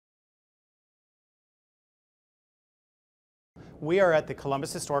We are at the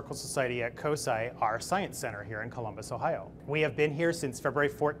Columbus Historical Society at COSI, our science center here in Columbus, Ohio. We have been here since February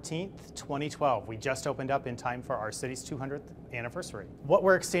 14th, 2012. We just opened up in time for our city's 200th anniversary. What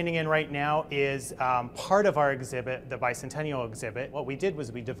we're standing in right now is part of our exhibit, the bicentennial exhibit. What we did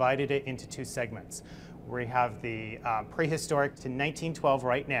was we divided it into two segments. We have the prehistoric to 1912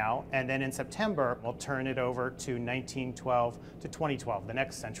 right now, and then in September, we'll turn it over to 1912 to 2012, the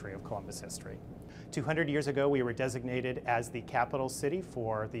next century of Columbus history. 200 years ago, we were designated as the capital city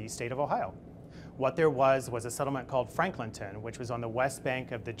for the state of Ohio. What there was a settlement called Franklinton, which was on the west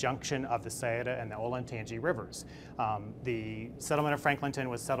bank of the junction of the Scioto and the Olentangy rivers. The settlement of Franklinton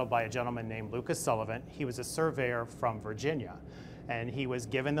was settled by a gentleman named Lucas Sullivan. He was a surveyor from Virginia, and he was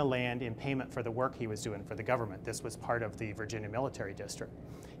given the land in payment for the work he was doing for the government. This was part of the Virginia Military District.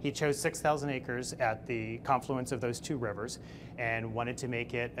 He chose 6,000 acres at the confluence of those two rivers and wanted to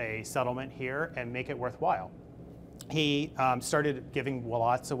make it a settlement here and make it worthwhile. He started giving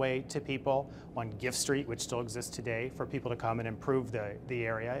lots away to people on Gift Street, which still exists today, for people to come and improve the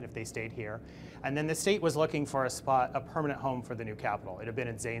area if they stayed here. And then the state was looking for a permanent home for the new capital. It had been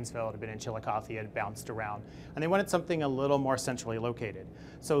in Zanesville, it had been in Chillicothe, it had bounced around. And they wanted something a little more centrally located.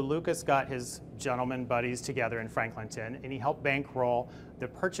 So Lucas got his gentleman buddies together in Franklinton, and he helped bankroll the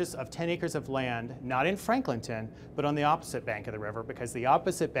purchase of 10 acres of land, not in Franklinton, but on the opposite bank of the river, because the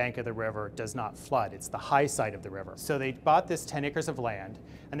opposite bank of the river does not flood. It's the high side of the river. So they bought this 10 acres of land,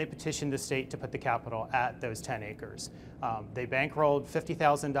 and they petitioned the state to put the capital at those 10 acres. They bankrolled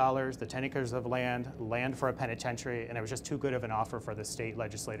 $50,000, the 10 acres of land for a penitentiary, and it was just too good of an offer for the state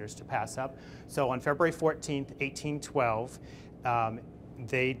legislators to pass up. So on February 14th, 1812,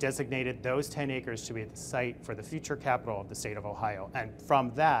 they designated those 10 acres to be the site for the future capital of the state of Ohio. And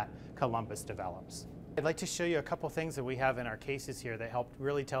from that, Columbus develops. I'd like to show you a couple things that we have in our cases here that help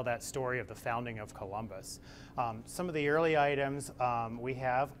really tell that story of the founding of Columbus. Some of the early items we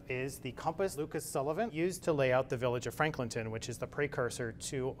have is the compass Lucas Sullivan used to lay out the village of Franklinton, which is the precursor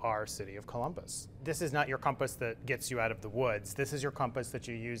to our city of Columbus. This is not your compass that gets you out of the woods. This is your compass that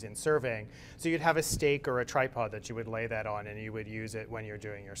you use in surveying. So you'd have a stake or a tripod that you would lay that on, and you would use it when you're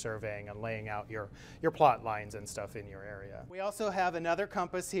doing your surveying and laying out your plot lines and stuff in your area. We also have another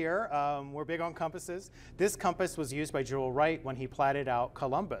compass here. We're big on compasses. This compass was used by Jewel Wright when he platted out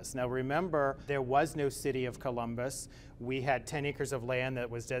Columbus. Now remember, there was no city of Columbus. We had 10 acres of land that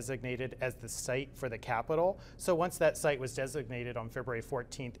was designated as the site for the capital. So once that site was designated on February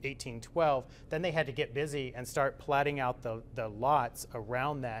 14th, 1812, then they had to get busy and start platting out the lots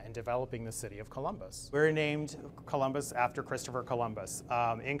around that and developing the city of Columbus. We're named Columbus after Christopher Columbus.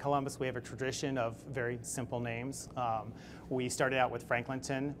 In Columbus, we have a tradition of very simple names. We started out with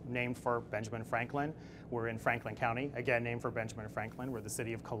Franklinton, named for Benjamin Franklin. We're in Franklin County, again named for Benjamin Franklin. We're the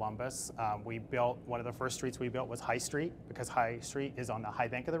city of Columbus. One of the first streets we built was High Street, because High Street is on the high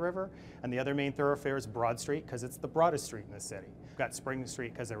bank of the river, and the other main thoroughfare is Broad Street, because it's the broadest street in the city. We've got Spring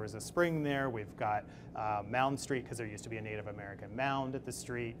Street because there was a spring there. We've got Mound Street because there used to be a Native American mound at the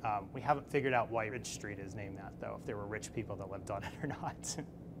street. We haven't figured out why Ridge Street is named that, though, if there were rich people that lived on it or not.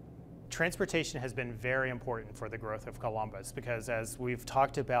 Transportation has been very important for the growth of Columbus, because as we've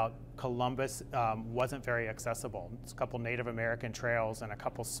talked about, Columbus wasn't very accessible. It's a couple Native American trails and a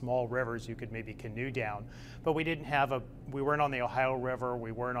couple small rivers you could maybe canoe down, but we weren't on the Ohio River,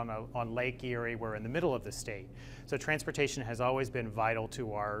 we weren't on Lake Erie, we're in the middle of the state. So transportation has always been vital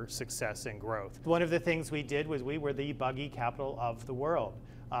to our success and growth. One of the things we did was we were the buggy capital of the world.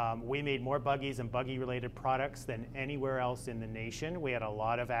 We made more buggies and buggy-related products than anywhere else in the nation. We had a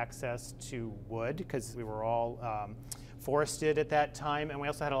lot of access to wood because we were all forested at that time, and we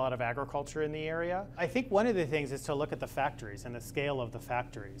also had a lot of agriculture in the area. I think one of the things is to look at the factories and the scale of the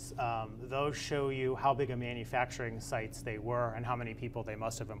factories. Those show you how big a manufacturing sites they were and how many people they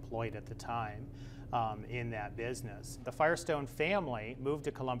must have employed at the time. In that business. The Firestone family moved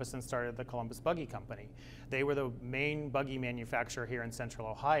to Columbus and started the Columbus Buggy Company. They were the main buggy manufacturer here in Central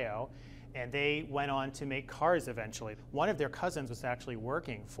Ohio, and they went on to make cars eventually. One of their cousins was actually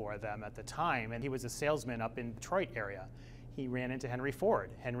working for them at the time, and he was a salesman up in the Detroit area. He ran into Henry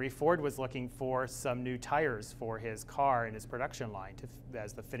Ford. Henry Ford was looking for some new tires for his car in his production line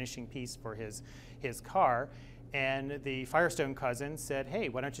as the finishing piece for his car. And the Firestone cousin said, hey,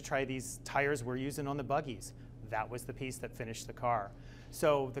 why don't you try these tires we're using on the buggies? That was the piece that finished the car.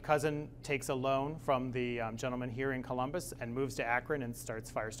 So the cousin takes a loan from the gentleman here in Columbus and moves to Akron and starts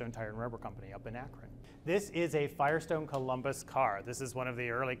Firestone Tire and Rubber Company up in Akron. This is a Firestone Columbus car. This is one of the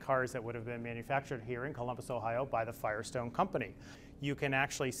early cars that would have been manufactured here in Columbus, Ohio by the Firestone Company. you can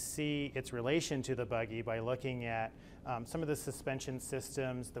actually see its relation to the buggy by looking at some of the suspension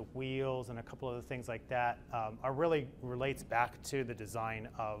systems, the wheels, and a couple of the things like that are really relates back to the design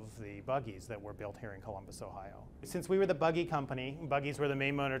of the buggies that were built here in Columbus, Ohio. Since we were the buggy company, buggies were the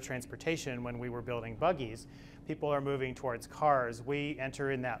main mode of transportation when we were building buggies, people are moving towards cars. We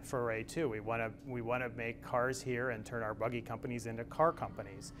enter in that foray too. We want to make cars here and turn our buggy companies into car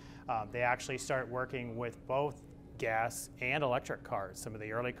companies. They actually start working with both gas and electric cars. Some of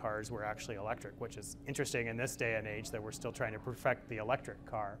the early cars were actually electric, which is interesting in this day and age that we're still trying to perfect the electric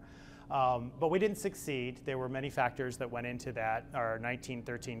car. But we didn't succeed. There were many factors that went into that. Our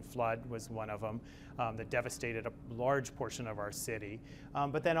 1913 flood was one of them that devastated a large portion of our city.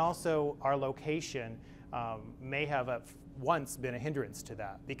 But then also our location may have once been a hindrance to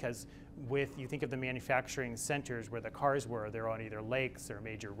that, because you think of the manufacturing centers where the cars were, they're on either lakes or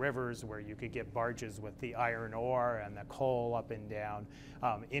major rivers where you could get barges with the iron ore and the coal up and down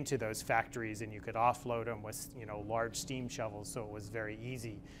into those factories, and you could offload them with large steam shovels, so it was very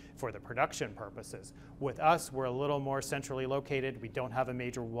easy for the production purposes. With us, we're a little more centrally located. We don't have a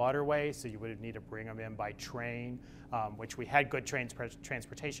major waterway, so you would need to bring them in by train, which we had good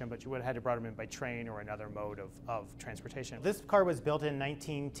transportation, but you would have had to bring them in by train or another mode of transportation. This car was built in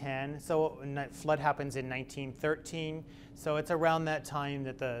 1910, so flood happens in 1913, so it's around that time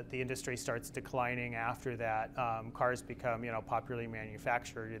that the industry starts declining. After that, cars become popularly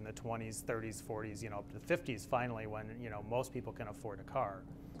manufactured in the 20s, 30s, 40s, up to the 50s finally, when most people can afford a car.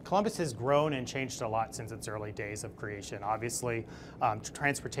 Columbus has grown and changed a lot since its early days of creation. Obviously,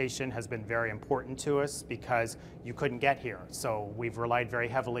 transportation has been very important to us because you couldn't get here. So we've relied very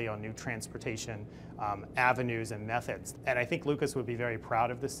heavily on new transportation avenues and methods. And I think Lucas would be very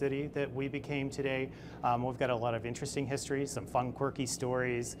proud of the city that we became today. We've got a lot of interesting history, some fun, quirky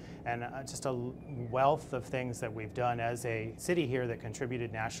stories, and just a wealth of things that we've done as a city here that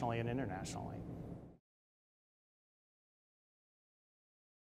contributed nationally and internationally.